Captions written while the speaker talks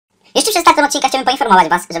Jeszcze przed startem odcinka chciałbym poinformować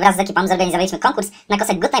Was, że wraz z ekipą zorganizowaliśmy konkurs na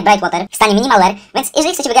kosę Goodnight Brightwater w stanie Minimal Wear, więc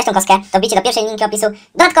jeżeli chcecie wygrać tą koskę, to wbijcie do pierwszej linki opisu.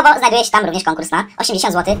 Dodatkowo znajduje się tam również konkurs na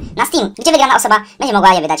 80 zł na Steam, gdzie wygrana osoba będzie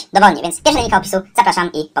mogła je wydać dowolnie, więc pierwsza linka opisu,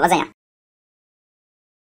 zapraszam i powodzenia.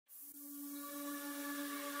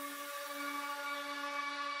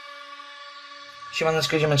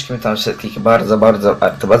 Siemaneczko ziomeczki, witam wszystkich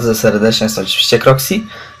bardzo serdecznie, jest to oczywiście Kroxxi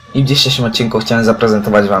i w dzisiejszym odcinku chciałem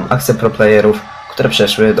zaprezentować Wam akcje pro playerów, które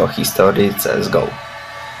przeszły do historii CSGO.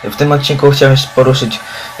 W tym odcinku chciałem poruszyć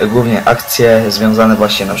głównie akcje związane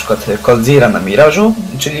właśnie na przykład Coldzera na Mirażu,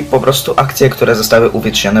 czyli po prostu akcje, które zostały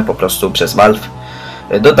uwiecznione po prostu przez Valve,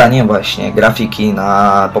 dodaniem właśnie grafiki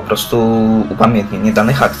na po prostu upamiętnienie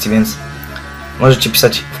danych akcji, więc możecie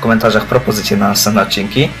pisać w komentarzach propozycje na następne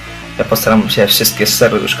odcinki. Ja postaram się wszystkie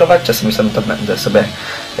serduszkować, czasami sobie to będę sobie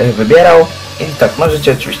wybierał. I tak,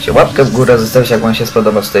 możecie oczywiście łapkę w górę zostawić, jak Wam się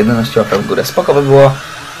spodoba, 111 łapek w górę, spoko by było.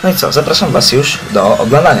 No i co, zapraszam Was już do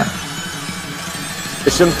oglądania.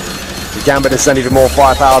 Gambit has sent even more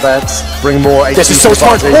firepower there, bring more HP. This is so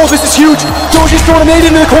smart. Oh, this is huge. Dosia's throwing a nade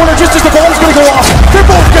into the corner just as the bomb's going to go off. They're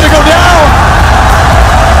both going to go down.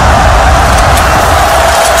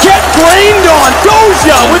 Get brained on.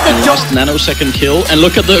 Dosia with the last nanosecond kill, and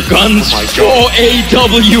look at the guns. Oh,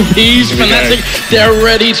 AWPs, Fnatic. They're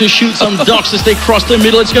ready to shoot some ducks as they cross the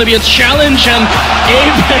middle. It's going to be a challenge, and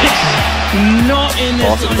Apex not in it.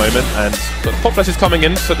 At the moment, and Popflash is coming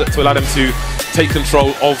in to allow them to take control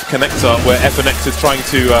of Connector, where FNX is trying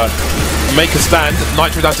to make a stand.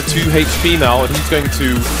 Nitro down to 2 HP now, and he's going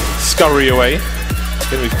to scurry away.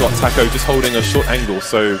 Then we've got Taco just holding a short angle,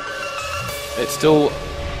 so it's still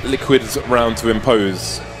Liquid's round to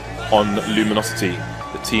impose on Luminosity.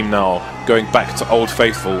 The team now going back to Old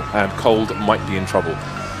Faithful, and Cold might be in trouble.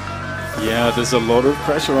 Yeah, there's a lot of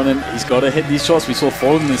pressure on him. He's got to hit these shots. We saw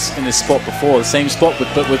Fallen in this spot before, the same spot,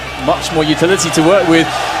 but with much more utility to work with.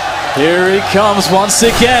 Here he comes once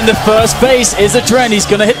again. The first base is a trend. He's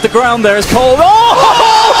going to hit the ground there as Cold. Oh,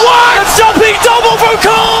 what? A jumping double from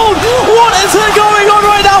Cold! What is going on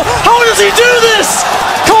right now? How does he do this?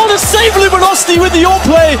 Cold has saved Luminosity with the all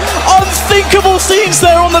play. Unthinkable scenes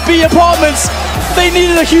there on the B apartments. They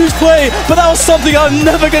needed a huge play, but that was something I'm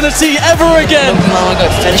never going to see ever again.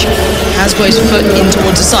 Fetish has got his foot in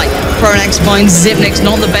towards the site. Pronax finds Zipnix,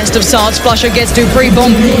 not the best of starts. Flusher gets to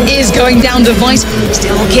pre-bomb, is going down Device,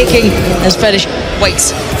 still kicking as Fetish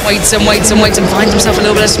waits and finds himself a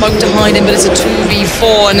little bit of smoke to hide in, but it's a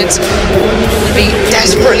 2v4 and it's going to be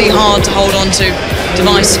desperately hard to hold on to.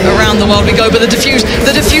 Device around the world we go, but the defuse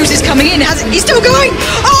is coming in. He's still going.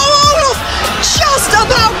 Oh, Olaf just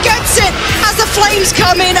about gets it as the flames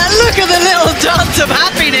come in, and look at the little dance of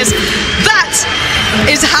happiness. That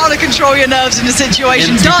is how to control your nerves in a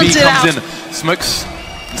situation. Dance it out. Smokes.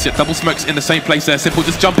 You see double smokes in the same place there. S1mple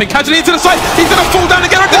just jumping casually into the site. He's going to fall down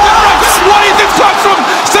again. What is this clutch from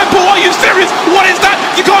S1mple? Are you serious? What is that?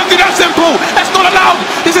 You can't do that, S1mple. That's not allowed.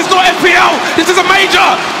 This is not FPL. This is a major.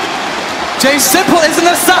 S1mple is an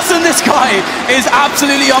assassin. This guy is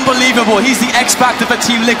absolutely unbelievable. He's the X-Factor for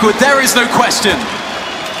Team Liquid. There is no question.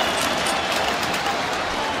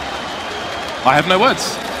 I have no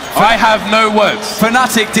words. I have no words.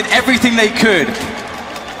 Fnatic did everything they could.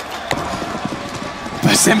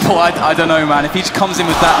 But S1mple, I don't know, man. If he just comes in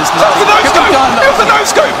with that, there's nothing. It was a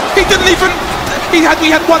no-scope. He didn't even. We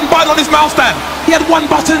had one button on his mouse stand. He had one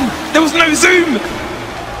button. There was no zoom.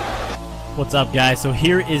 What's up, guys? So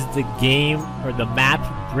here is the game, or the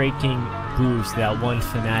map-breaking boost that won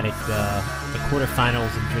Fnatic the quarterfinals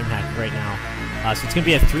in DreamHack right now. So it's going to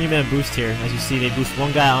be a 3-man boost here. As you see, they boost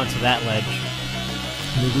one guy onto that ledge,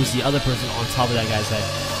 and they boost the other person on top of that guy's head.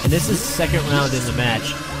 And this is the second round in the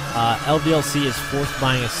match. LDLC is forced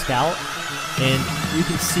buying a scout, and you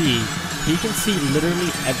can see, he can see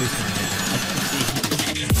literally everything.